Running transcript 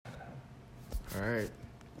right,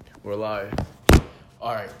 we're live.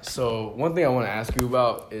 All right, so one thing I want to ask you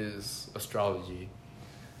about is astrology.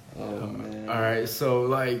 Oh man. All right, so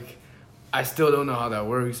like, I still don't know how that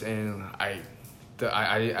works, and I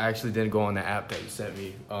actually didn't go on the app that you sent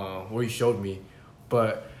me, where you showed me,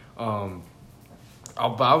 but I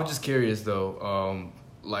was just curious though,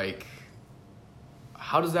 like,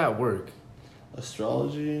 how does that work?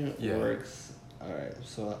 Astrology works. All right,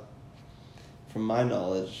 so from my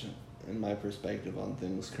knowledge and my perspective on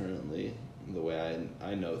things currently, the way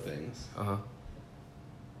I know things.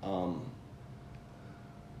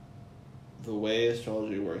 The way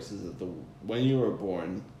astrology works is that when you were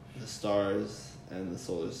born, the stars and the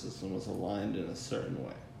solar system was aligned in a certain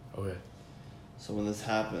way. Okay. So when this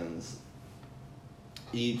happens,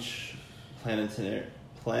 each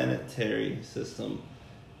planetary system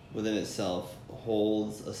within itself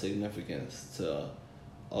holds a significance to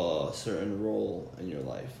a certain role in your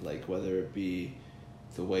life, like whether it be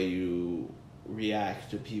the way you react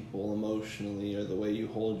to people emotionally, or the way you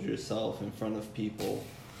hold yourself in front of people,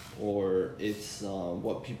 or it's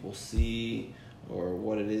what people see, or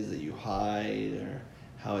what it is that you hide, or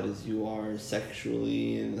how it is you are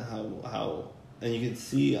sexually, and how and you can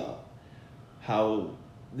see how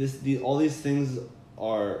all these things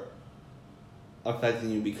are affecting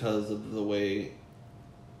you because of the way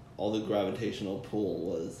all the gravitational pull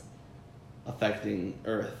was affecting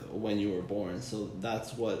Earth when you were born. So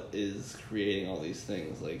that's what is creating all these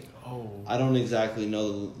things. Like, I don't exactly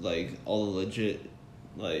know like all the legit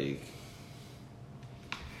like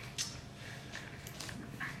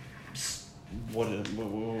what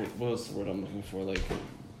was the word I'm looking for? Like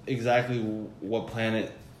exactly what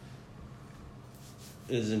planet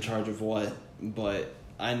is in charge of what, but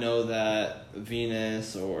I know that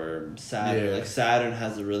Venus or Saturn, like Saturn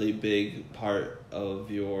has a really big part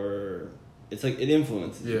of it's like it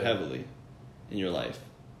influences you heavily in your life.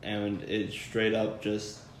 And it straight up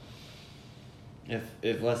just,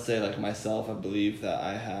 if let's say like myself, I believe that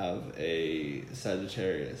I have a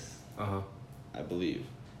Sagittarius. I believe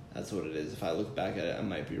that's what it is. If I look back at it, I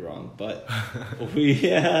might be wrong, but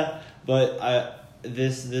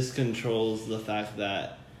this controls the fact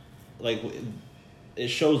that like it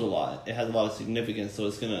shows a lot. It has a lot of significance, so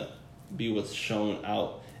it's gonna be what's shown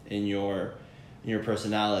out in your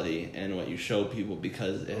personality and what you show people,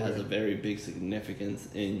 because it has a very big significance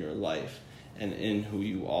in your life and in who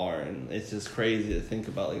you are. And it's just crazy to think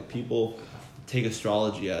about. Like, people take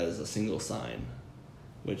astrology as a single sign,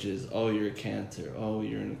 which is, oh, you're a Cancer, oh,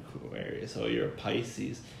 you're an Aquarius, oh, you're a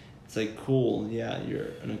Pisces. It's like, cool, yeah, you're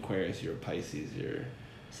an Aquarius, you're a Pisces, you're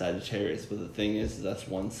Sagittarius, but the thing is, that's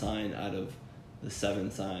one sign out of the 7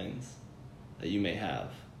 signs that you may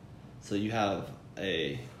have. So you have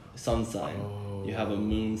a sun sign, you have a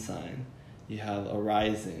moon sign, you have a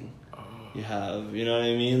rising, you have, you know what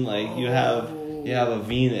I mean? Like, you have a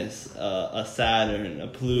Venus, a Saturn, a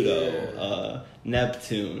Pluto, a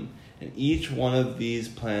Neptune, and each one of these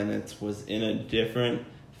planets was in a different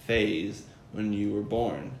phase when you were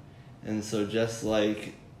born. And so just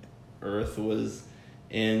like Earth was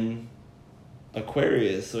in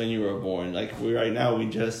Aquarius when you were born, like we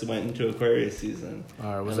just went into Aquarius season.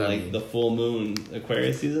 Alright, what's and that like mean? The full moon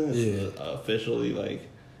Aquarius season is officially like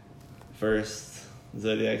first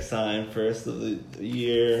zodiac sign, first of the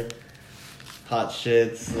year. Hot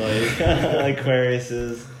shits like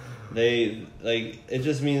Aquariuses. They like, it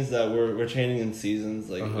just means that we're changing in seasons.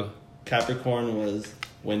 Like Capricorn was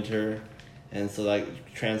winter, and so that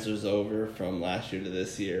transfers over from last year to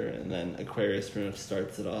this year, and then Aquarius pretty much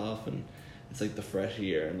starts it off, and it's like the fresh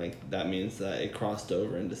year, and like that means that it crossed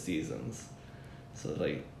over into seasons. So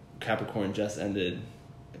like Capricorn just ended,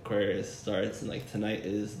 Aquarius starts, and like tonight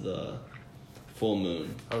is the full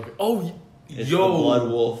moon. Okay. Oh, it's the blood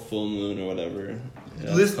wolf full moon or whatever.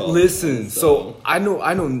 Listen. So I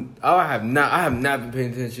have not been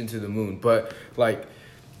paying attention to the moon, but like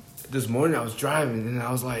this morning I was driving and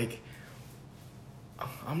I was like,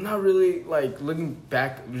 I'm not really like looking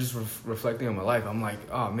back, just reflecting on my life. I'm like,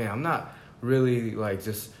 oh man, I'm not really like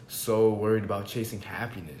just so worried about chasing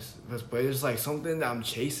happiness, but it's like something that I'm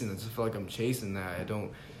chasing. I just feel like I'm chasing that I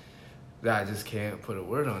just can't put a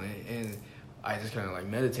word on it. And I just kind of like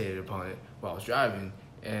meditated upon it while I was driving,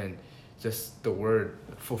 and just the word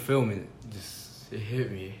fulfillment it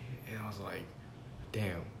hit me, and I was like,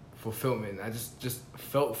 damn, fulfillment. I just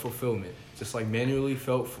felt fulfillment, just like manually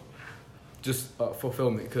felt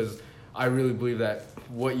fulfillment, because I really believe that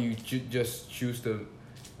what you just choose to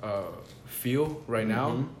feel right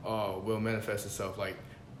now will manifest itself. Like,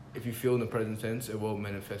 if you feel in the present tense, it will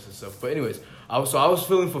manifest itself. But anyways, I was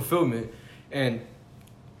feeling fulfillment, and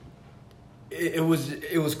it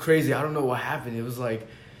was crazy. I don't know what happened. It was like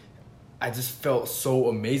I just felt so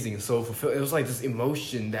amazing, so fulfilled. It was like this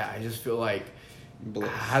emotion that I just feel like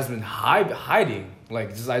has been hiding. Like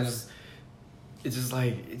it's just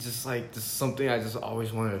like just something I just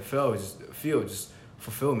always wanted to feel just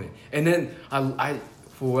fulfillment. And then I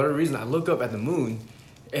for whatever reason I look up at the moon,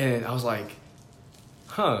 and I was like,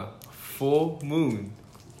 full moon,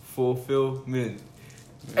 fulfillment.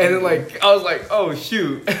 And then like I was like, oh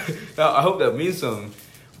shoot, I hope that means something,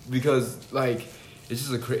 because like it's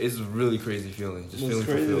just it's a really crazy feeling. Just feeling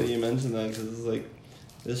crazy fulfilled. that you mentioned that, because it's like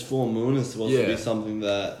this full moon is supposed to be something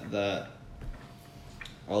that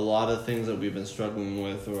a lot of things that we've been struggling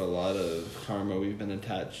with, or a lot of karma we've been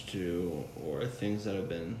attached to, or things that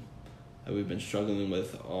we've been struggling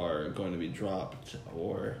with are going to be dropped,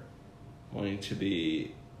 or going to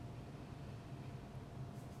be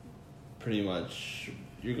pretty much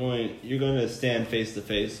you're going to stand face to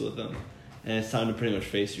face with them, and it's time to pretty much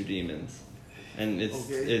face your demons, and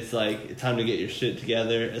it's like time to get your shit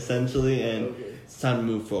together essentially, and it's time to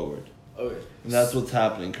move forward. Okay. And that's what's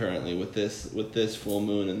happening currently with this full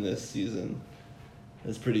moon in this season.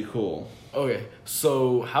 It's pretty cool. Okay,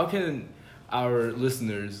 so how can our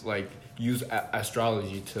listeners like use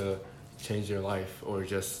astrology to change their life, or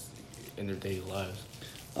just in their daily lives?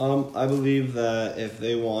 I believe that if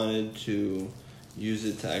they wanted to use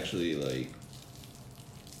it to actually like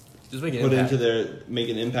just make make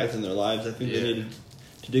an impact in their lives, I think they needed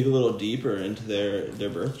to dig a little deeper into their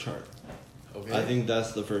birth chart. Okay. I think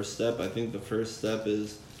that's the first step. I think the first step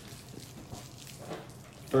is,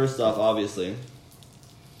 first off, obviously,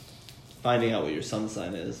 finding out what your sun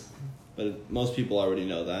sign is. But most people already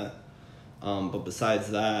know that. But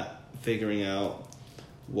besides that, figuring out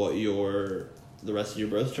what the rest of your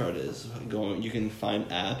birth chart is. You can find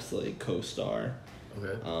apps like CoStar.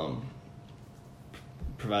 Okay.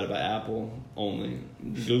 Provided by Apple only.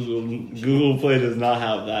 Google Play does not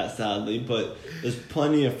have that, sadly, but there's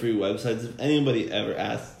plenty of free websites. If anybody ever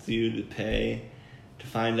asks you to pay to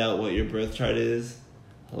find out what your birth chart is,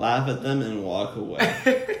 laugh at them and walk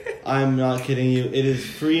away. I'm not kidding you. It is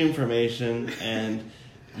free information, and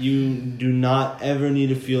you do not ever need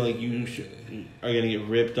to feel like you are going to get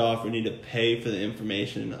ripped off or need to pay for the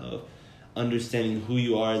information of understanding who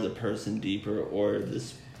you are as a person deeper, or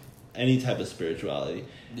any type of spirituality.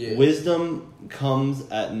 Yeah. Wisdom comes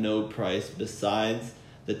at no price besides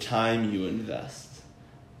the time you invest.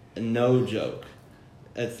 And no joke.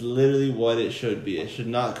 It's literally what it should be. It should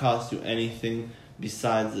not cost you anything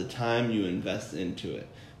besides the time you invest into it.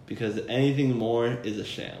 Because anything more is a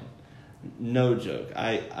sham. No joke.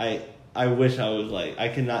 I wish I was I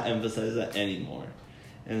cannot emphasize that anymore.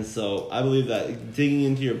 And so I believe that digging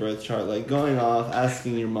into your birth chart, going off,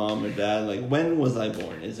 asking your mom or dad, when was I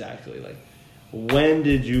born exactly? When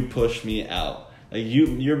did you push me out?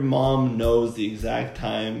 Your mom knows the exact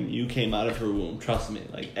time you came out of her womb. Trust me.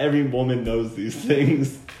 Every woman knows these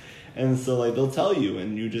things. And so they'll tell you,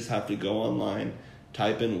 and you just have to go online,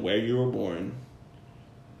 type in where you were born,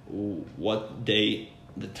 what date,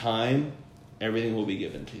 the time, everything will be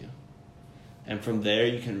given to you. And from there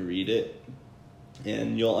you can read it,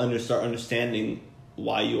 and you'll start understanding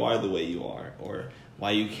why you are the way you are, or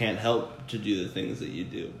why you can't help to do the things that you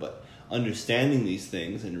do. But understanding these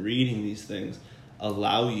things and reading these things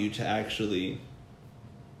allow you to actually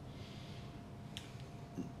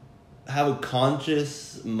have a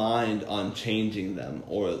conscious mind on changing them,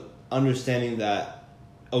 or understanding that,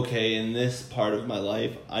 okay, in this part of my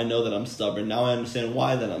life, I know that I'm stubborn. Now I understand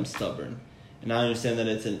why that I'm stubborn. And I understand that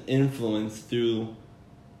it's an influence through,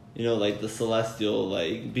 the celestial,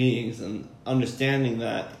 beings. And understanding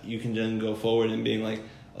that, you can then go forward and being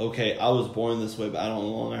okay, I was born this way, but I don't no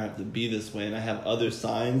longer have to be this way. And I have other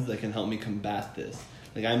signs that can help me combat this.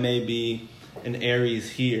 I may be an Aries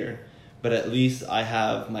here, but at least I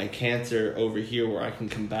have my Cancer over here where I can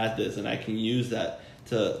combat this. And I can use that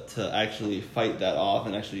to actually fight that off,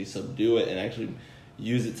 and actually subdue it, and actually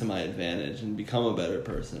use it to my advantage and become a better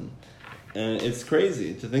person. And it's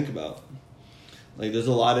crazy to think about. There's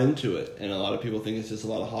a lot into it, and a lot of people think it's just a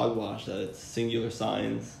lot of hogwash, that it's singular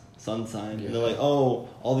signs, sun sign. Yeah. And they're oh,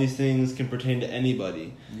 all these things can pertain to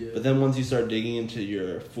anybody. Yeah. But then once you start digging into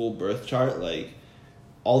your full birth chart,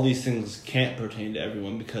 all these things can't pertain to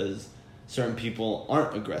everyone, because certain people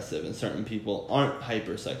aren't aggressive, and certain people aren't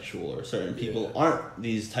hypersexual, or certain people aren't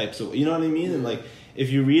these types of, you know what I mean? And if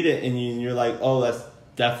you read it and you're oh, that's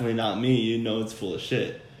definitely not me, it's full of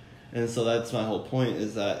shit. And so that's my whole point,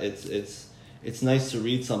 is that it's nice to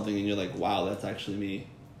read something and you're wow, that's actually me.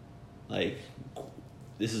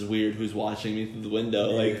 This is weird, who's watching me through the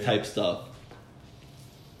window, type stuff.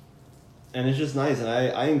 And it's just nice, and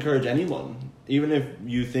I encourage anyone, even if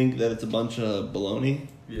you think that it's a bunch of baloney,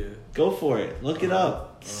 Yeah. go for it. Look it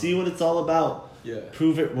up. See what it's all about. Yeah.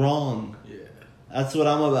 Prove it wrong. Yeah. That's what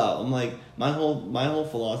I'm about. I'm like, my whole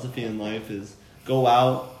philosophy in life is go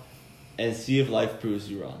out and see if life proves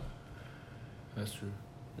you wrong. That's true.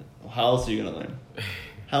 How else are you gonna learn?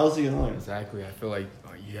 How else are you gonna learn? Exactly. I feel like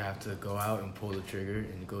you have to go out and pull the trigger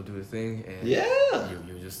and go do the thing, and Yeah.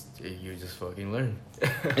 you just fucking learn.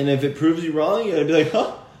 And if it proves you wrong, you gotta be like,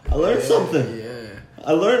 huh, I learned something. Yeah.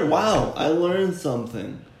 I learned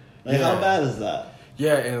something. Like, Yeah. how bad is that?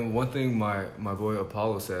 Yeah, and one thing my boy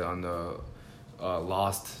Apollo said on the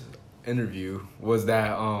Lost interview was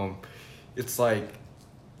that it's like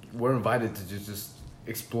we're invited to just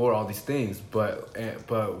explore all these things, but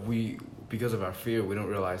we, because of our fear, we don't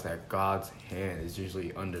realize that God's hand is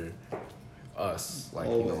usually under us, like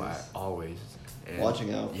always. And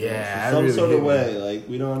Watching out for yeah, us in that some really sort of hit me. way. Like,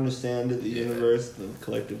 we don't understand it, the Yeah. universe, the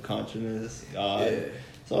collective consciousness, God. Yeah.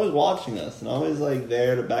 It's always watching us and always like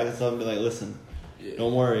there to back us up and be like, listen, Yeah.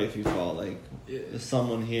 don't worry if you fall. Like, Yeah. there's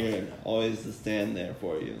someone here always to stand there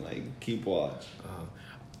for you. Like, keep watch.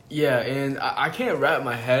 Yeah, and I can't wrap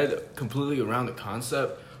my head completely around the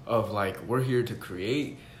concept of like we're here to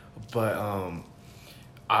create, but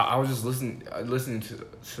I was just listening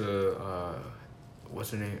to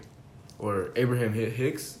what's her name, or Abraham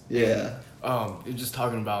Hicks. Yeah. They're just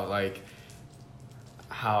talking about like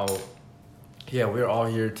how, yeah, we're all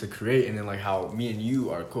here to create, and then like how me and you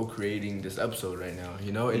are co-creating this episode right now,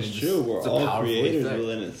 you know? And It's true. We're it's a all powerful creators effect.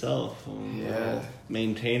 within itself. We're Yeah. all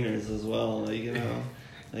maintainers as well. Like, you know,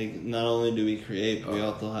 like not only do we create, but we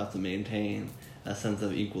also have to maintain a sense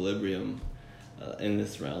of equilibrium in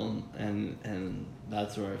this realm, and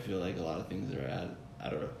that's where I feel like a lot of things are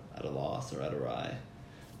at a loss or at a awry.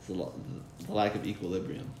 It's the lack of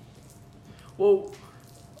equilibrium. Well,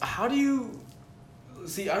 how do you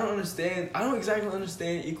see? I don't exactly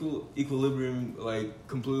understand equilibrium like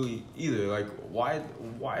completely either. Like, why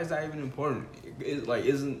is that even important?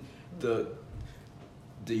 Isn't the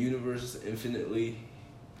universe infinitely,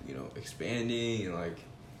 expanding, and like,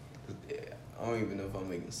 I don't even know if I'm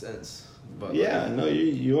making sense. But Yeah, no,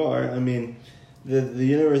 you are. I mean, the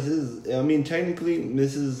universe is. I mean, technically,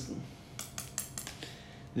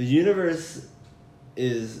 the universe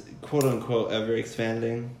is quote unquote ever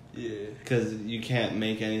expanding. Yeah. Because you can't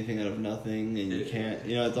make anything out of nothing, and you Yeah. can't.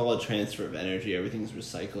 It's all a transfer of energy. Everything's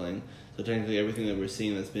recycling. So technically, everything that we're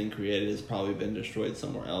seeing that's been created has probably been destroyed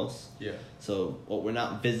somewhere else. Yeah. So what we're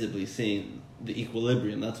not visibly seeing, the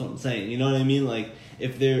equilibrium. That's what I'm saying. You know what I mean? Like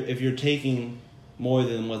if you're taking more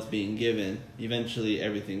than what's being given, eventually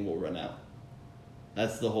everything will run out.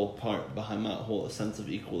 That's the whole part behind my whole sense of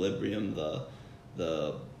equilibrium.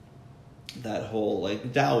 That whole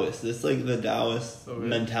like Taoist. It's like the Taoist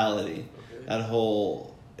mentality. Okay. That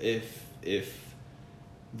whole if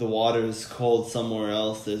the water is cold somewhere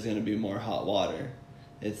else, there's gonna be more hot water.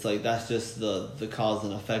 It's like that's just the cause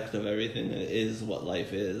and effect of everything. That is what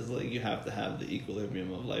life is. Like you have to have the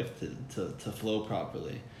equilibrium of life to flow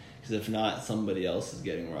properly. Because if not, somebody else is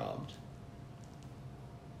getting robbed.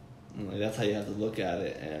 And like that's how you have to look at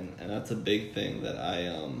it, and that's a big thing that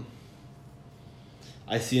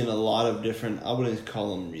I see in a lot of different, I wouldn't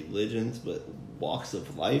call them religions, but walks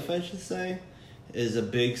of life, I should say, is a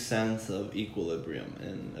big sense of equilibrium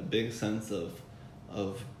and a big sense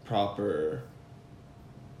of proper,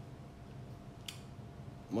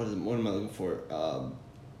 what am I looking for?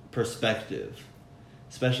 Perspective.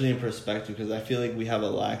 Especially in perspective, because I feel like we have a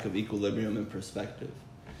lack of equilibrium in perspective.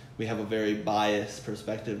 We have a very biased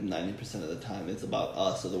perspective 90% of the time. It's about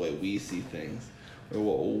us or the way we see things, or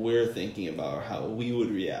what we're thinking about, or how we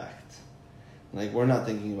would react. Like, we're not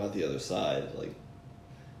thinking about the other side. Like,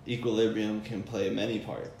 equilibrium can play many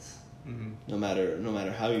parts, Mm-hmm. no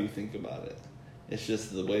matter how you think about it. It's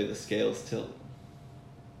just the way the scales tilt.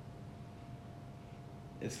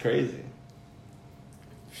 It's crazy.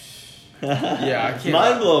 Yeah, I It's can't.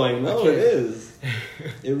 mind-blowing. No, I can't. it is.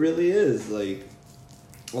 It really is. Like,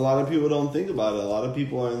 a lot of people don't think about it. A lot of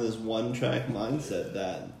people are in this one-track mindset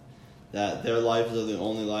that their lives are the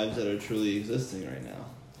only lives that are truly existing right now.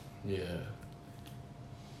 Yeah.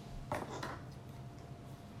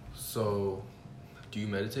 So, do you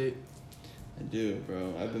meditate? I do,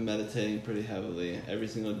 bro. I've been meditating pretty heavily every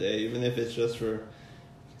single day, even if it's just for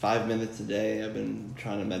 5 minutes a day. I've been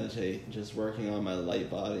trying to meditate, just working on my light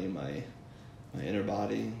body, my inner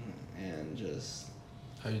body, and just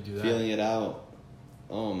How do you do that? feeling it out.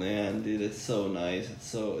 Oh man, dude, it's so nice. It's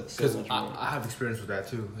so Because much more. I have experience with that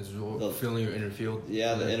too. As well, feeling your inner field.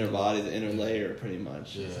 Yeah, the inner body, the inner layer, pretty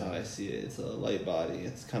much is Yeah. how I see it. It's a light body.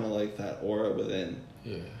 It's kind of like that aura within.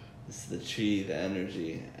 Yeah. It's the chi, the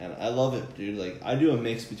energy, and I love it, dude. Like, I do a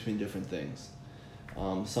mix between different things.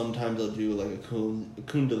 Sometimes I'll do like a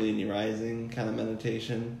Kundalini rising kind of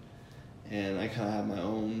meditation, and I kind of have my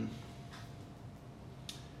own,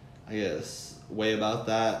 I guess, way about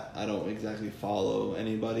that. I don't exactly follow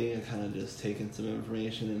anybody. I kind of just take in some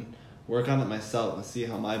information and work on it myself and see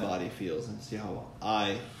how my body feels and see how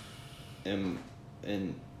I am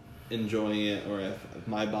enjoying it, or if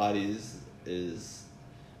my body is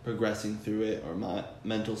progressing through it, or my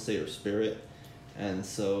mental state or spirit. And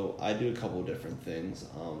so I do a couple different things.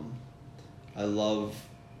 I love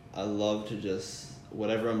to just,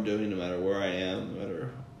 whatever I'm doing, no matter where I am, no matter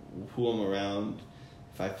who I'm around,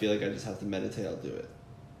 if I feel like I just have to meditate, I'll do it.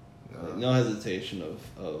 Like, no hesitation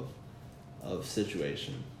of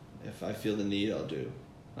situation. If I feel the need, I'll do.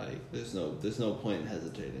 Like, there's no point in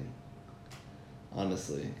hesitating,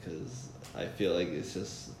 honestly, because I feel like it's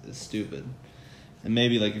stupid. And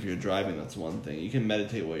maybe, like, if you're driving, that's one thing. You can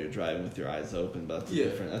meditate while you're driving with your eyes open, but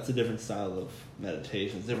that's a different style of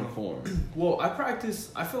meditation. It's a different form. Well, I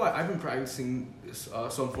feel like I've been practicing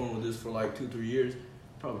some form of this for like 2-3 years.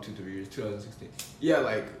 Probably 2-3 years, 2016. Yeah,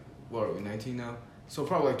 like, what are we, 19 now? So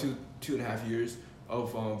probably like 2.5 years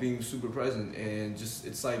of being super present, and just,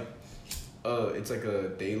 it's like a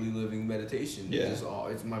daily living meditation. Yeah.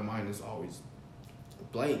 It's my mind is always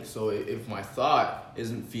blank. So if my thought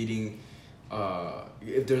isn't feeding,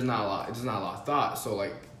 if there's not a lot of thought, so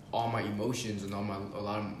like all my emotions and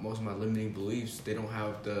most of my limiting beliefs, they don't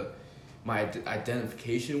have my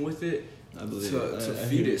identification with it to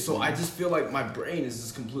feed it. So I just feel like my brain is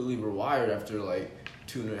just completely rewired after like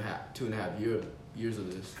two and a half years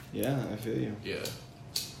of this. Yeah, I feel you. Yeah.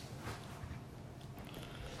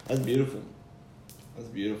 That's beautiful.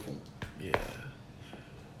 Yeah.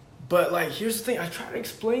 But, like, here's the thing. I try to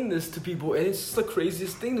explain this to people, and it's just the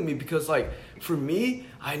craziest thing to me because, like, for me,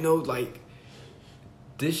 I know, like,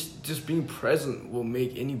 this just being present will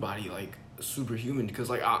make anybody, like, superhuman because,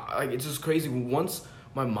 like, it's just crazy. Once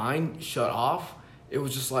my mind shut off, it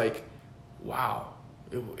was just like, wow.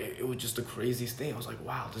 It was just the craziest thing. I was like,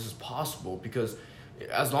 wow, this is possible because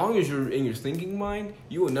as long as you're in your thinking mind,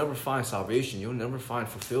 you will never find salvation. You'll never find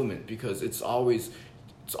fulfillment because it's always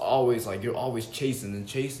like you're always chasing,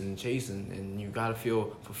 and you gotta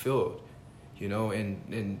feel fulfilled, you know.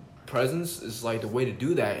 And presence is like the way to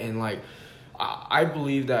do that. And like, I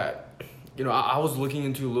believe that, you know, I was looking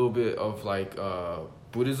into a little bit of like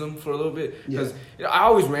Buddhism for a little bit because I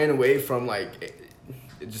always ran away from like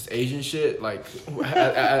just Asian shit like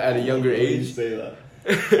at a younger age. You say that.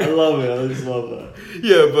 I love it. I just love that.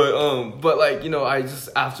 Yeah, but like, you know, I just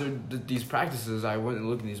after these practices, I went and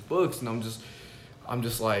looked in these books, and I'm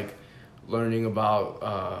just like learning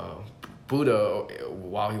about Buddha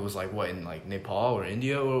while he was like in like Nepal or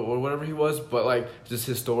India or whatever he was, but like just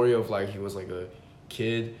his story of like he was like a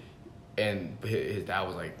kid and his dad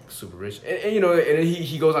was like super rich, and you know, and then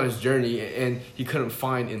he goes on his journey and he couldn't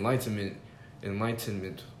find enlightenment,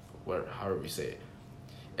 however you say it,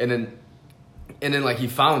 and then like he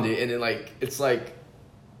found it, and then like it's like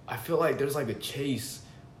I feel like there's like a chase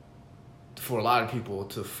for a lot of people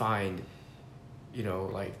to find, you know,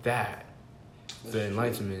 like that. That's the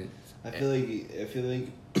enlightenment. I feel like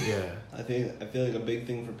yeah. I feel like a big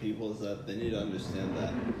thing for people is that they need to understand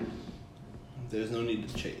that there's no need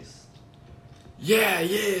to chase. Yeah.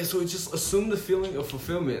 So just assume the feeling of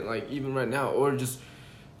fulfillment, like even right now, or just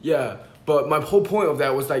But my whole point of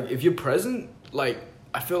that was like if you're present, like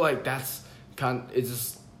I feel like that's it's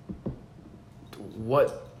just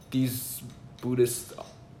what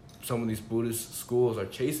some of these Buddhist schools are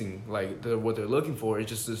chasing, like what they're looking for is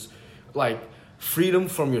just this like freedom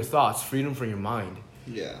from your thoughts, freedom from your mind.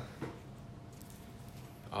 Yeah.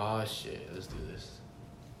 Oh shit, let's do this.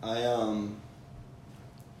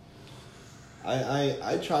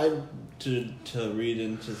 I tried to read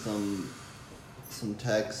into some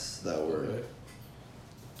texts that were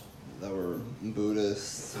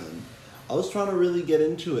Buddhists, and I was trying to really get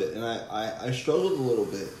into it, and I struggled a little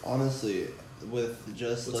bit, honestly, with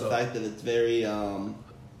just the fact that it's very it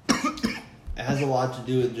has a lot to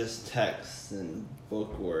do with just text and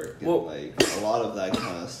book work and like a lot of that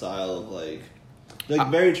kind of style of like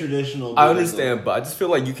very traditional Buddhism. I understand, but I just feel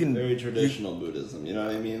like you can very traditional Buddhism, you know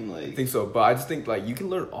what I mean? Like I think so, but I just think like you can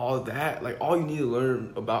learn all of that, like all you need to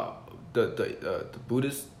learn about the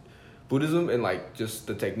Buddhism and like just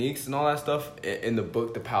the techniques and all that stuff in the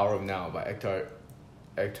book The Power of Now by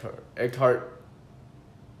Eckhart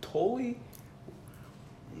Tolle.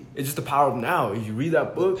 It's just The Power of Now. If you read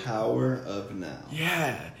that book, The Power of Now.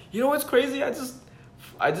 Yeah, you know what's crazy? I just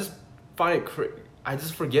find it I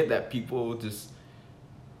just forget that people just.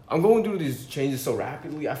 I'm going through these changes so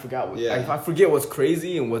rapidly. I forgot what. Yeah. I forget what's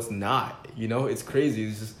crazy and what's not. You know, it's crazy.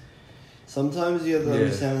 It's just. Sometimes you have to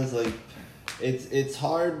understand it's like, it's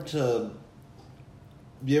hard to.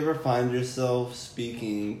 You ever find yourself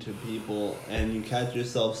speaking to people and you catch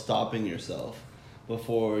yourself stopping yourself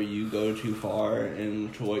before you go too far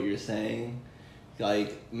into what you're saying?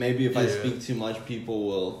 Like, maybe if I speak too much, people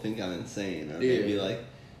will think I'm insane. Or maybe, like,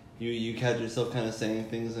 you catch yourself kind of saying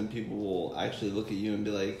things and people will actually look at you and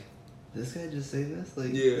be like, did this guy just say this?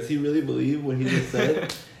 Like, does he really believe what he just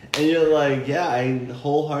said? And you're like, yeah, I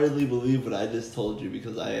wholeheartedly believe what I just told you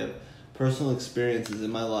because I have personal experiences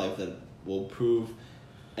in my life that will prove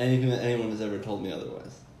anything that anyone has ever told me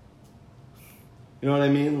otherwise. You know what I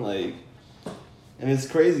mean? Like, and it's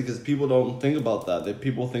crazy because people don't think about that.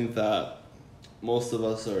 People think that most of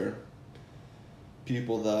us are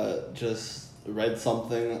people that just read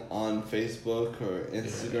something on Facebook or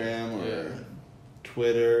Instagram or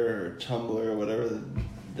Twitter or Tumblr or whatever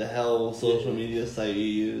the hell social media site you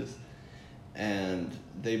use, and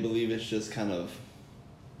they believe it's just kind of,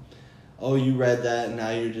 oh, you read that and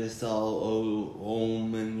now you're just all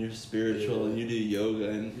om and you're spiritual and you do yoga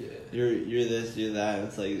and you're this, you're that. And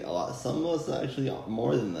it's like some of us are actually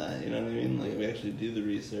more than that. You know what I mean? Like we actually do the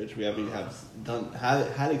research. We actually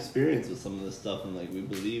have had experience with some of this stuff, and like we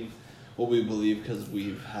believe what we believe because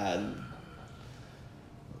we've had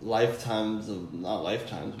lifetimes of not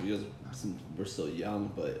lifetimes because we're still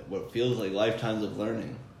young, but what feels like lifetimes of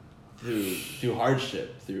learning through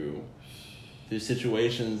hardship, through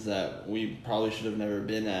situations that we probably should have never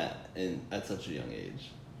been at such a young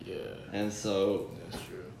age. Yeah. And so that's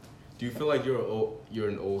true. Do you feel like you're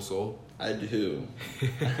an old soul? I do.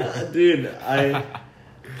 Dude, I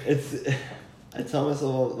tell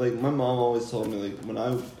myself, like, my mom always told me, like, when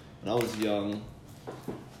I was young,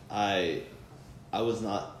 I was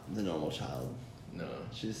not the normal child. No.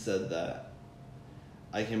 She said that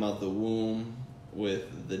I came out the womb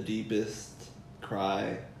with the deepest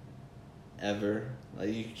cry ever.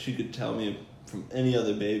 Like, she could tell me from any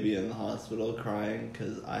other baby in the hospital crying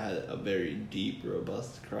because I had a very deep,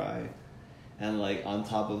 robust cry. And, like, on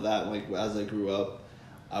top of that, like, as I grew up,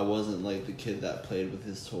 I wasn't, like, the kid that played with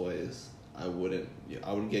his toys. I would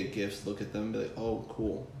get gifts, look at them, and be like, oh,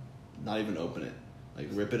 cool. Not even open it. Like,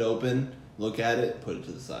 rip it open, look at it, put it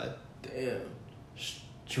to the side. Damn.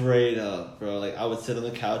 Straight up, bro. Like, I would sit on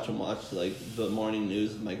the couch and watch, like, the morning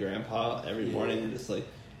news with my grandpa every morning and just, like,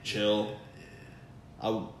 chill.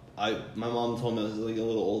 My mom told me I was, like, a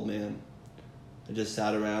little old man. I just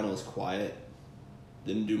sat around, I was quiet,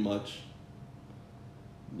 didn't do much.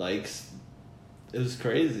 Like, it was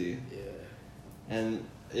crazy. Yeah. And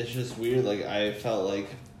it's just weird, like, I felt like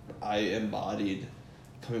I embodied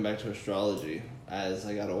coming back to astrology. As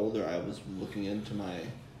I got older, I was looking into my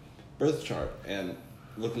birth chart, and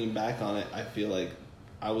looking back on it, I feel like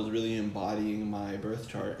I was really embodying my birth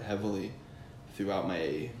chart heavily throughout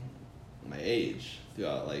my age,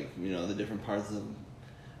 throughout, like, you know, the different parts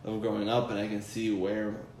of growing up, and I can see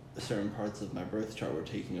where certain parts of my birth chart were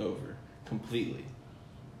taking over completely.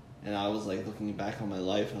 And I was, like, looking back on my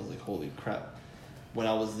life, and I was like, holy crap. When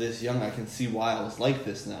I was this young, I can see why I was like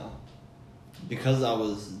this now. Because I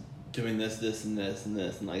was doing this, and this, and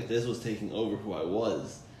this, and, like, this was taking over who I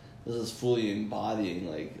was. This was fully embodying,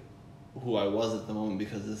 like, who I was at the moment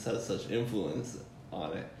because this has such influence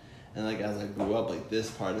on it. And, like, as I grew up, like,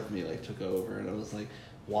 this part of me, like, took over. And I was, like,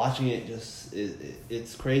 watching it just,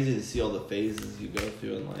 it's crazy to see all the phases you go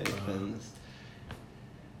through in life. And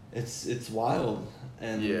it's wild.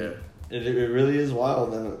 And it really is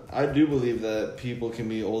wild. And I do believe that people can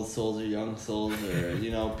be old souls or young souls or,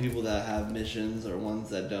 you know, people that have missions or ones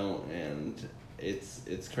that don't. And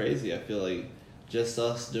it's crazy. I feel like just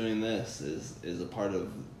us doing this is a part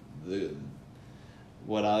of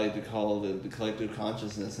what I like to call the collective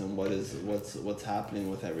consciousness and what's happening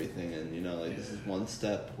with everything. And, you know, like, this is one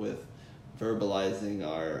step with verbalizing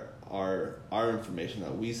our information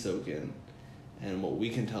that we soak in and what we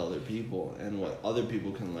can tell other people and what other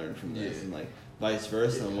people can learn from this and, like, vice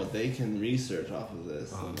versa, and what they can research off of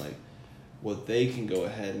this and, like, what they can go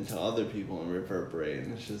ahead and tell other people and reverberate.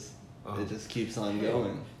 And it's just it just keeps on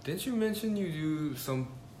going. Didn't you mention you do some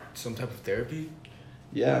type of therapy?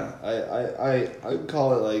 Yeah, I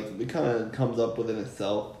call it, like, it kind of comes up within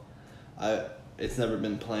itself. It's never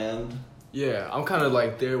been planned. Yeah, I'm kind of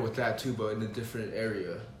like there with that too, but in a different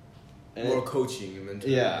area. And more coaching and mentoring.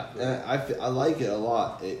 Yeah, and I like it a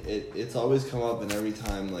lot. It's always come up, and every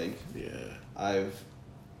time, like, I've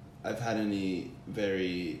had any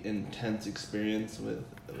very intense experience with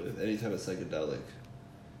any type of psychedelic,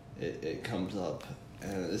 it comes up,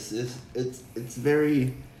 and it's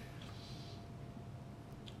very.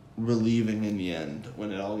 relieving in the end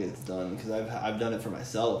when it all gets done, because I've done it for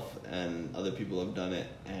myself and other people have done it,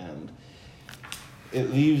 and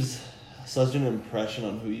it leaves such an impression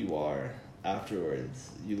on who you are afterwards.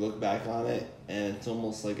 You look back on it and it's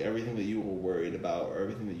almost like everything that you were worried about or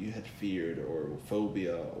everything that you had feared or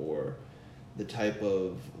phobia or the type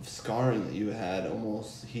of scarring that you had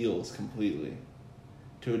almost heals completely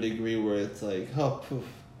to a degree where it's like, oh, poof,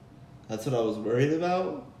 that's what I was worried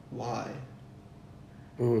about? Why?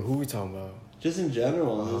 Ooh, who we talking about? Just in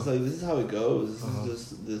general, it's like, this is how it goes.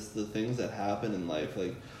 This is just the things that happen in life.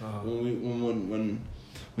 Like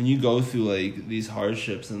when you go through like these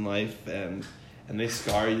hardships in life and they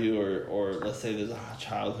scar you, or let's say there's a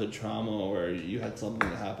childhood trauma or you had something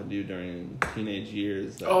that happened to you during teenage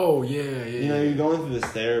years. That, you know, you're going through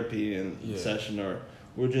this therapy and session, or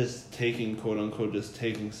we're just taking, quote unquote, just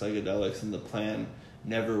taking psychedelics, and the plan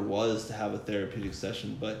never was to have a therapeutic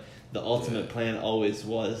session, but the ultimate plan always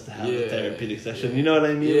was to have a therapeutic session. You know what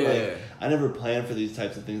I mean? Like, I never planned for these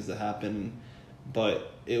types of things to happen,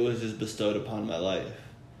 but it was just bestowed upon my life.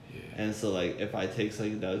 And so, like, if I take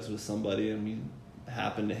psychedelics with somebody and we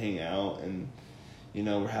happen to hang out and, you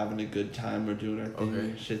know, we're having a good time, we're doing our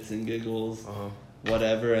thing, shits and giggles,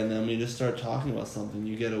 whatever, and then we just start talking about something,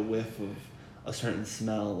 you get a whiff of a certain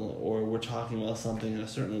smell, or we're talking about something and a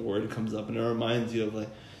certain word comes up and it reminds you of, like,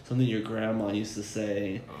 something your grandma used to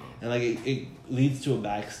say, and, like, it leads to a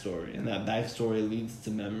backstory, and that backstory leads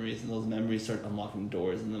to memories, and those memories start unlocking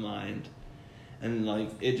doors in the mind. And, like,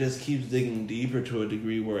 it just keeps digging deeper to a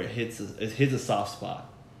degree where it hits a soft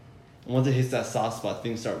spot. And once it hits that soft spot,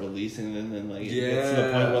 things start releasing, and then, like, it gets to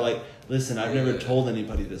the point where, like, listen, I've never told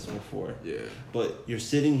anybody this before. But you're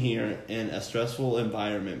sitting here in a stressful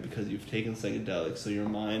environment because you've taken psychedelics, so your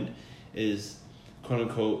mind is, quote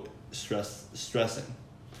unquote, stressing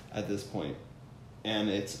at this point. And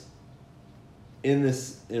it's in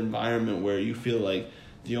this environment where you feel like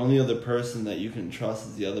the only other person that you can trust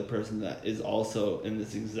is the other person that is also in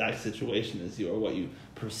this exact situation as you, or what you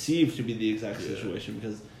perceive to be the exact situation,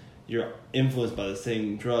 because you're influenced by the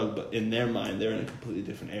same drug, but in their mind, they're in a completely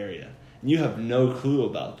different area. And you have no clue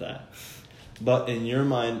about that. But in your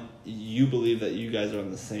mind, you believe that you guys are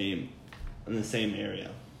in the same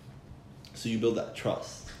area. So you build that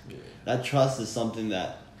trust. That trust is something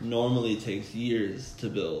that normally takes years to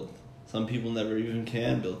build. Some people never even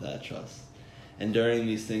can build that trust. And during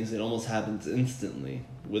these things, it almost happens instantly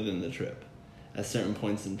within the trip at certain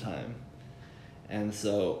points in time. And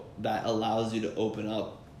so that allows you to open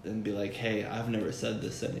up and be like, hey, I've never said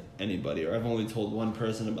this to anybody, or I've only told one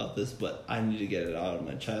person about this, but I need to get it out of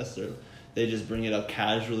my chest. Or they just bring it up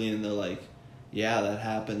casually and they're like, yeah, that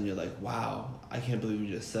happened. And you're like, wow, I can't believe you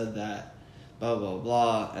just said that, blah, blah,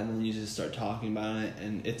 blah. And then you just start talking about it,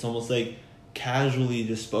 and it's almost like casually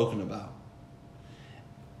just spoken about.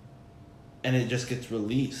 And it just gets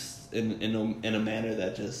released in a manner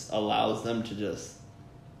that just allows them to just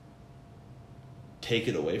take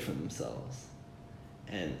it away from themselves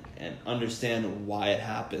and understand why it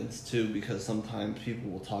happens too, because sometimes people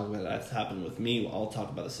will talk about it. That's happened with me. I'll talk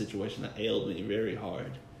about a situation that ailed me very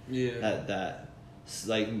hard. That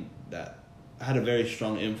had a very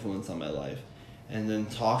strong influence on my life. And then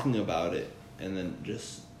talking about it, and then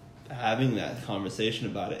just having that conversation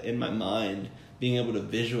about it in my mind, being able to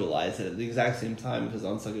visualize it at the exact same time, because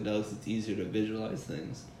on psychedelics it's easier to visualize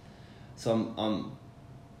things. So I'm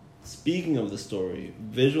speaking of the story,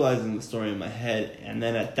 visualizing the story in my head, and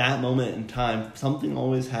then at that moment in time, something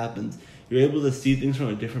always happens. You're able to see things from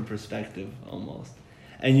a different perspective, almost.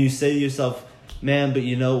 And you say to yourself, man, but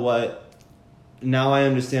you know what? Now I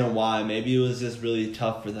understand why. Maybe it was just really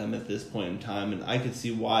tough for them at this point in time, and I could see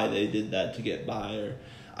why they did that to get by, or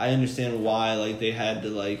I understand why, like, they had to,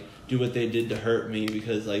 like, do what they did to hurt me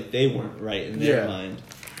because, like, they weren't right in their mind.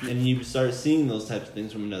 And you start seeing those types of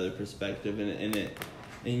things from another perspective, and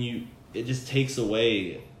it just takes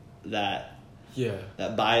away that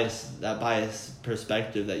bias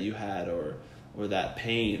perspective that you had, or that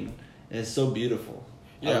pain, and it's so beautiful.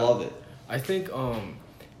 I love it. I think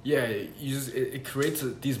it creates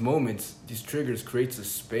these moments, these triggers creates a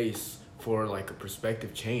space for, like, a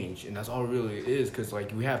perspective change, and that's all it really is, because,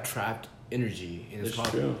 like, we have trapped energy, and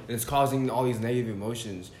it's causing all these negative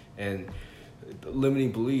emotions and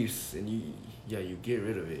limiting beliefs, and you get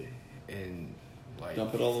rid of it and, like,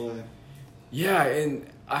 dump it all away. And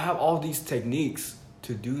I have all these techniques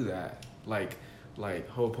to do that, like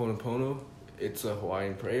Ho'oponopono. It's a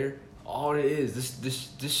Hawaiian prayer. All it is,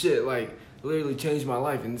 this shit, like, literally changed my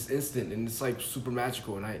life, and it's instant, and it's, like, super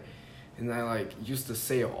magical, and I like used to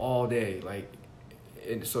say it all day, like,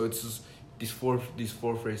 and so it's just these four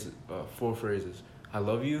phrases. I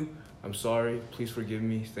love you, I'm sorry, please forgive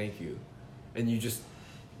me, thank you. And you just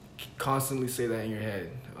constantly say that in your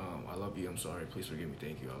head. I love you, I'm sorry, please forgive me,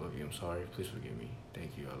 thank you. I love you, I'm sorry, please forgive me,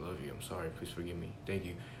 thank you. I love you, I'm sorry, please forgive me, thank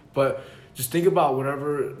you. But just think about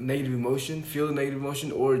whatever negative emotion, feel the negative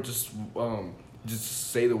emotion, or just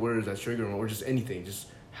say the words that trigger them, or just anything. Just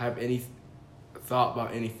have any thought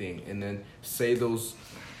about anything, and then say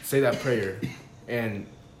that prayer, and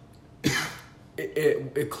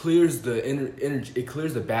it clears the energy. It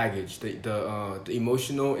clears the baggage, the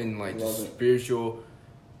emotional and like the spiritual,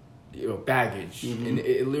 baggage, and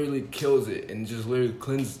it literally kills it, and just literally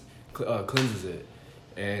cleanses it,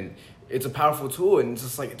 and it's a powerful tool, and it's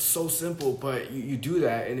just like it's so simple, but you do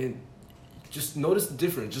that, and it just notice the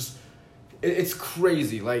difference. Just it's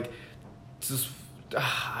crazy, like just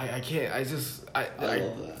I can't. I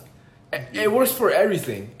love that. It works for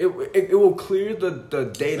everything. It will clear the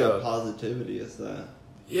data. It's that positivity, it's that.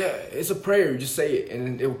 Yeah, it's a prayer. You just say it,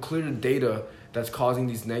 and it will clear the data that's causing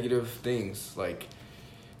these negative things. Like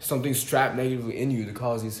something's trapped negatively in you to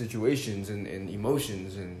cause these situations and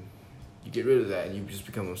emotions, and you get rid of that, and you just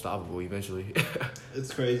become unstoppable eventually.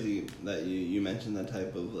 It's crazy that you mentioned that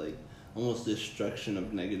type of like almost destruction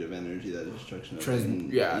of negative energy, that destruction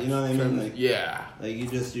of yeah, you know what I mean? Like yeah, like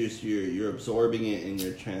you're absorbing it and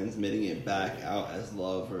you're transmitting it back out as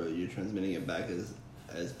love, or you're transmitting it back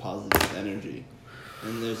as positive energy.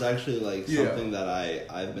 And there's actually like something that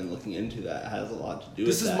I've been looking into that has a lot to do with that.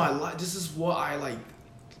 This is my life. This is what I like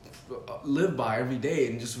live by every day,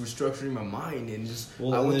 and just restructuring my mind, and just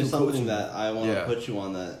there's something that I want to put you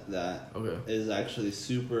on that okay. is actually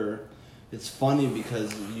super. It's funny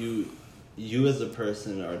because you as a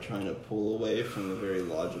person are trying to pull away from a very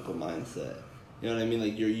logical mindset. You know what I mean?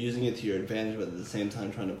 Like you're using it to your advantage, but at the same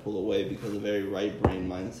time trying to pull away, because a very right brain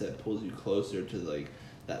mindset pulls you closer to like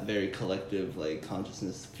that very collective like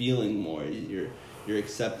consciousness, feeling more. You're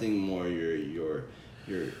accepting more. You're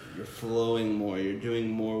flowing more. You're doing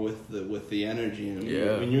more with the energy. And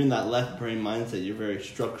when you're in that left brain mindset, you're very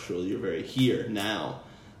structural. You're very here now.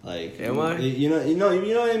 Like, am I? You know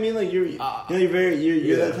what I mean? Like you're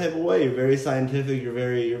that type of way. You're very scientific. You're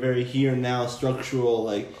very here now, structural.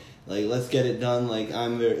 Like let's get it done. Like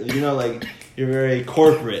I'm very, like you're very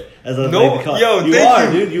corporate. As I like to call it. Yo, you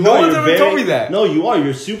are, dude. You no are. one's ever told me that. No, you are.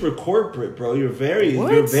 You're super corporate, bro. You're very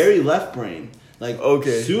left brain. Like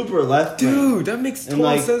super left brain. Dude, that makes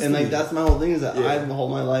total sense. And like that's my whole thing is that I've the whole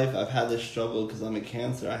my life I've had this struggle because I'm a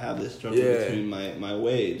Cancer. I have this struggle between my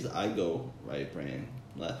waves. I go right brain,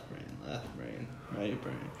 left brain, right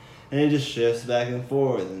brain, and it just shifts back and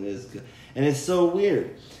forth, and it's so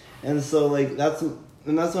weird. And so like that's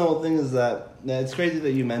my whole thing is that it's crazy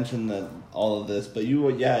that you mentioned that all of this, but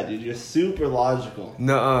dude, you're super logical.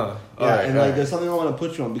 Nuh-uh. Yeah, there's something I want to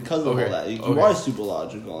put you on because of all that. You are super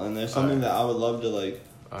logical, and there's something that I would love to like.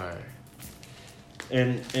 Alright.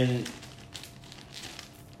 And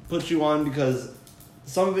put you on because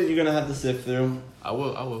some of it you're gonna have to sift through. I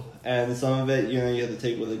will. And some of it, you have to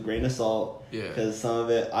take with a grain of salt. Yeah. Because some of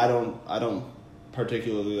it, I don't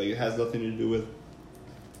particularly like. It has nothing to do with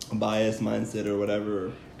a bias mindset or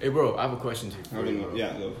whatever. Hey, bro, I have a question too.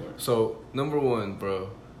 Yeah, go for it. So, number one, bro,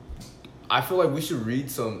 I feel like we should read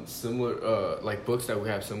some similar, like books that we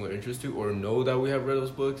have similar interest to, or know that we have read those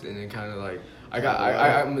books, and then kind of like,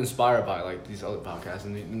 I'm inspired by like these other podcasts,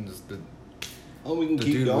 and just the. Oh, we can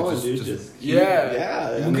keep going, dude. We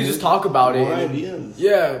can just talk about it. More ideas.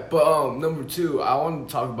 Yeah, but number two, I want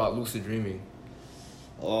to talk about lucid dreaming.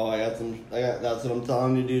 Oh, that's what I'm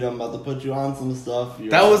telling you, dude. I'm about to put you on some stuff.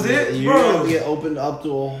 You're gonna get opened up to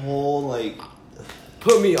a whole like.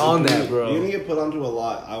 Put me on that, bro. You're gonna get put onto a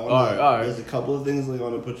lot. All right. There's a couple of things I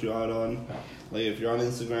want to put you on. Like if you're on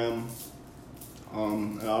Instagram,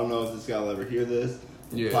 and I don't know if this guy will ever hear this.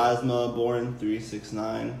 Yeah. Plasma Born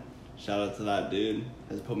 369. Shout out to that dude.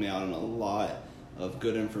 Has put me out on a lot of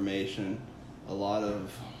good information, a lot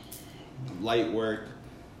of light work,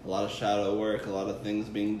 a lot of shadow work, a lot of things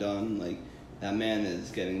being done. Like that man is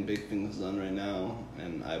getting big things done right now,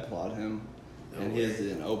 and I applaud him. And he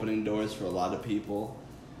is opening doors for a lot of people,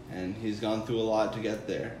 and he's gone through a lot to get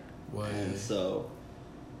there. Wow. And so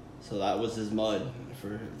that was his mud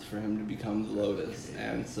for him to become the lotus.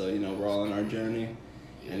 And so we're all on our journey.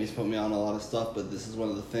 And he's put me on a lot of stuff, but this is one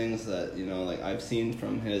of the things that, like I've seen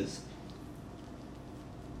from his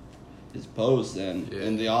posts, and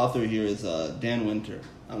the author here is Dan Winter.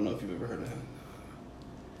 I don't know if you've ever heard of him.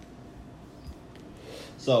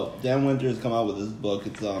 So, Dan Winter has come out with this book.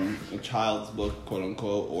 It's a child's book, quote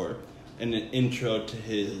unquote, or an intro to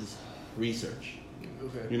his research.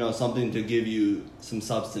 Okay. Something to give you some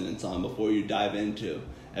substance on before you dive into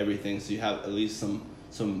everything, so you have at least some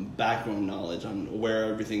some background knowledge on where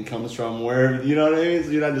everything comes from, where, you know what I mean?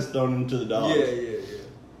 So you're not just thrown into the dogs. Yeah.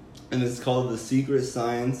 And it's called The Secret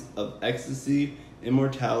Science of Ecstasy,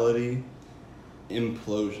 Immortality,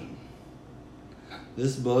 Implosion.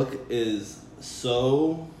 This book is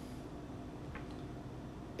so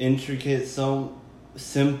intricate, so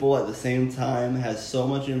simple at the same time, has so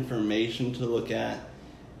much information to look at.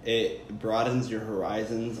 It broadens your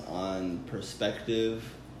horizons on perspective,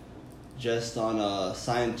 just on a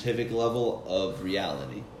scientific level of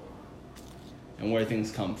reality and where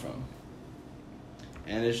things come from.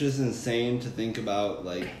 And it's just insane to think about,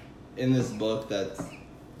 like, in this book that's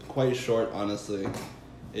quite short, honestly.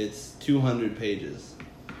 It's 200 pages.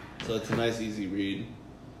 So it's a nice, easy read.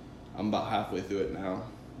 I'm about halfway through it now.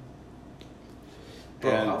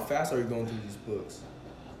 Bro, how fast are you going through these books?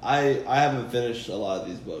 I haven't finished a lot of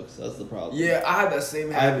these books. That's the problem. Yeah, I have that same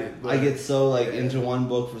habit. I get so, into one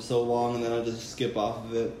book for so long, and then I just skip off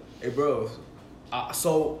of it. Hey, bro.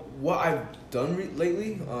 So what I've done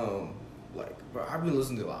lately, bro, I've been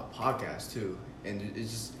listening to a lot of podcasts too, and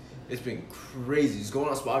it's been crazy. Just going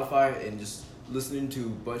on Spotify and just listening to a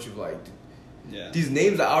bunch of these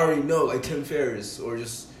names that I already know, like Tim Ferriss, or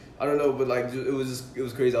just I don't know, but it was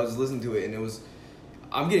crazy. I was just listening to it, and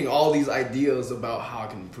I'm getting all these ideas about how I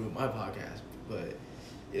can improve my podcast. But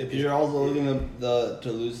if you're also looking at the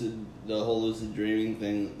whole lucid dreaming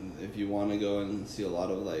thing, if you want to go and see a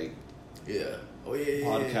lot of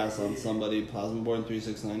podcasts on somebody, Plasmaborn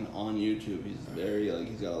 369 on YouTube. He's very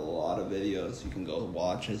he's got a lot of videos. You can go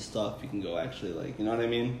watch his stuff. You can go actually you know what I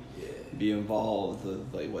mean? Yeah. Be involved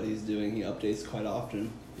with what he's doing. He updates quite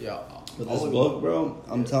often. Yeah. But this book, bro,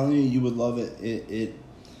 I'm telling you would love it. It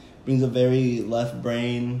brings a very left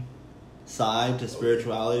brain side to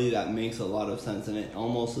spirituality that makes a lot of sense, and it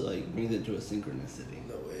almost brings it to a synchronicity.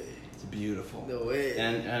 No way. It's beautiful. No way.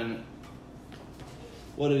 And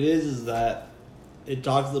what it is that it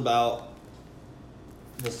talks about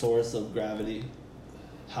the source of gravity,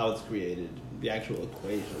 how it's created, the actual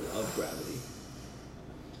equation of gravity,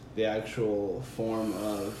 the actual form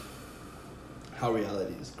of how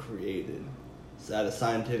reality is created. It's at a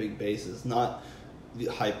scientific basis, not the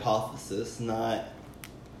hypothesis, not,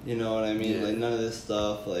 you know what I mean? Yeah. None of this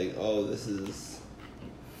stuff, this is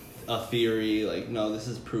a theory. No, this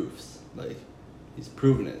is proofs. He's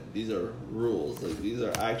proven it. These are rules. These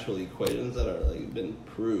are actual equations that are been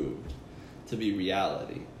proved to be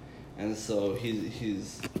reality. And so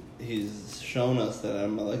he's shown us that at a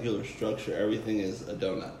molecular structure, everything is a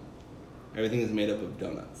donut. Everything is made up of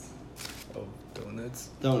donuts. Oh, donuts?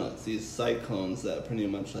 Donuts. These cyclones that pretty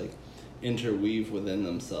much interweave within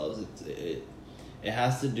themselves. It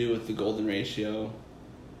has to do with the golden ratio,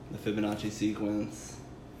 the Fibonacci sequence,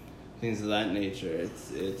 things of that nature.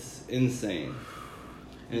 It's insane.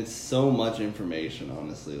 And it's so much information,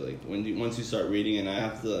 honestly. Once you start reading, and I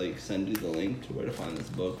have to send you the link to where to find this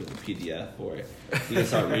book with the PDF for it. You can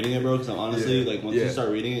start reading it, bro. Because honestly, once you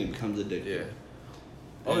start reading it, it becomes addictive.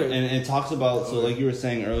 Yeah. Okay. And it talks about like you were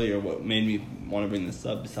saying earlier, what made me want to bring this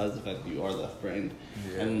up, besides the fact that you are left-brained,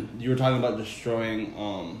 and you were talking about destroying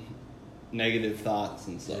negative thoughts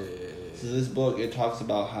and stuff. So this book, it talks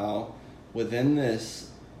about how within this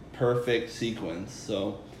perfect sequence,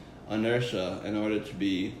 so inertia, in order to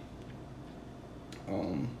be,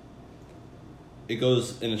 it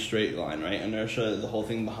goes in a straight line, right? Inertia, the whole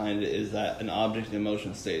thing behind it is that an object in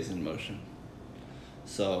motion stays in motion.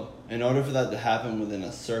 So in order for that to happen within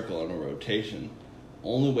a circle and a rotation,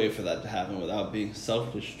 only way for that to happen without being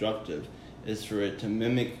self-destructive is for it to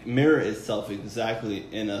mirror itself exactly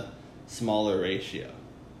in a smaller ratio.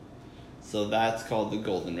 So that's called the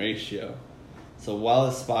golden ratio. So while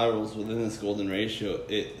it spirals within this golden ratio,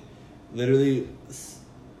 it literally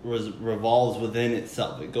revolves within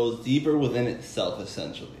itself. It goes deeper within itself,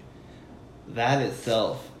 essentially. That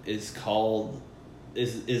itself is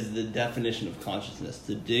the definition of consciousness.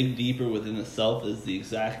 To dig deeper within the self is the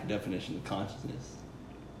exact definition of consciousness.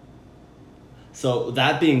 So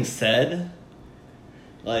that being said,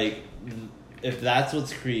 if that's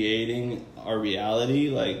what's creating our reality,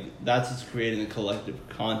 that's what's creating a collective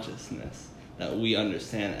consciousness that we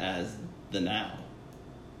understand as the now.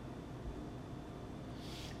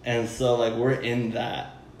 And so we're in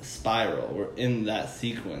that spiral, we're in that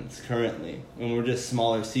sequence currently, and we're just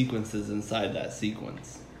smaller sequences inside that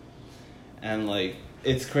sequence. And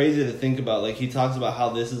it's crazy to think about. He talks about how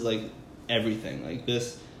this is everything.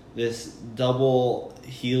 This double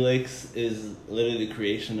helix is literally the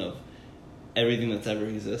creation of everything that's ever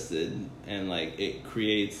existed, and it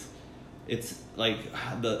creates, it's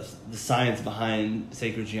the science behind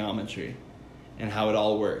sacred geometry and how it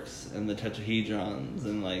all works, and the tetrahedrons,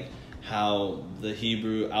 and how the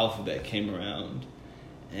Hebrew alphabet came around,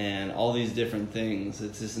 and all these different things.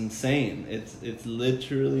 It's just insane. It's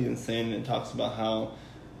literally insane. It talks about how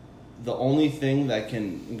the only thing that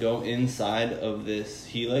can go inside of this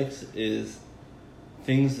helix is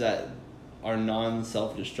things that are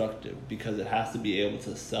non-self-destructive, because it has to be able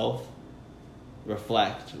to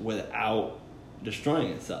self-reflect without destroying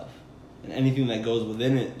itself. And anything that goes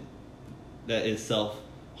within it that is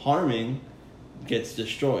self-harming gets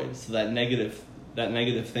destroyed. So that negative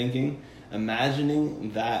thinking,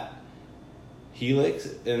 imagining that helix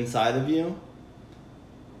inside of you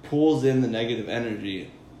pulls in the negative energy,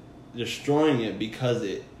 destroying it because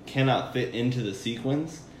it cannot fit into the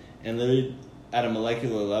sequence, and literally at a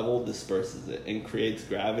molecular level disperses it and creates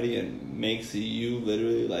gravity and makes you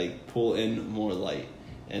literally like pull in more light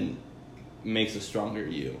and makes a stronger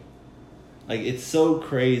you. Like, it's so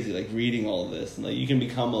crazy, like, reading all this, and like you can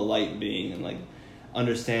become a light being, and like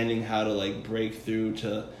understanding how to like break through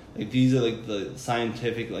to, like, these are like the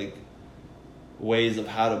scientific like ways of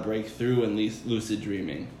how to break through in lucid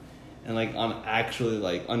dreaming, and like on actually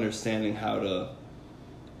like understanding how to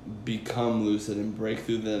become lucid and break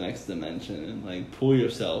through the next dimension and like pull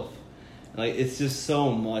yourself. Like, it's just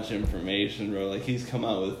so much information, bro. Like, he's come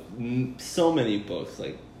out with so many books,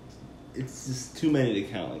 like it's just too many to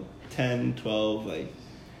count, like 10, 12, like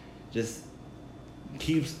just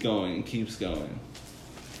keeps going.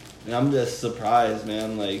 And I'm just surprised,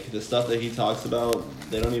 man. Like, the stuff that he talks about,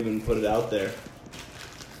 they don't even put it out there.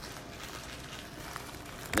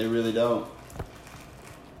 They really don't.